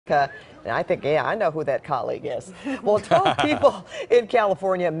Monica. And I think, yeah, I know who that colleague is. Well, 12 people in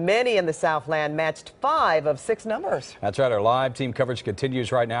California, many in the Southland, matched 5 of 6 numbers. That's right. Our live team coverage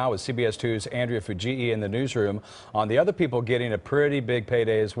continues right now with CBS 2's Andrea Fujii in the newsroom on the other people getting a pretty big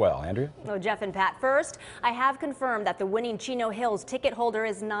payday as well. Andrea? Oh, Jeff and Pat, first, I have confirmed that the winning Chino Hills ticket holder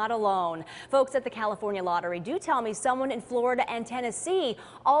is not alone. Folks at the California Lottery do tell me someone in Florida and Tennessee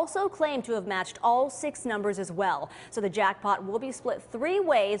also claim to have matched all 6 numbers as well. So the jackpot will be split 3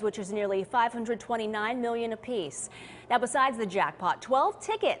 ways, which is nearly $529 million apiece. Now, besides the jackpot, 12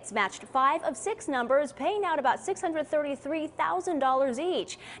 tickets matched 5 of 6 numbers, paying out about $633,000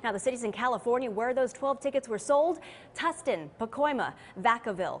 each. Now, the cities in California where those 12 tickets were sold: Tustin, Pacoima,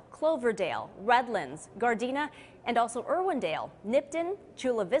 Vacaville, Cloverdale, Redlands, Gardena, and also Irwindale, Nipton,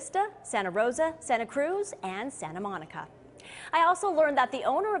 Chula Vista, Santa Rosa, Santa Cruz, and Santa Monica. I also learned that the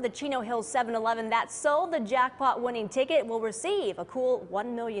owner of the Chino Hills 7-Eleven that sold the jackpot winning ticket will receive a cool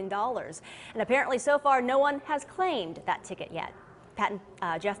 $1 million. And apparently so far no one has claimed that ticket yet. Pat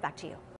and Jeff, back to you.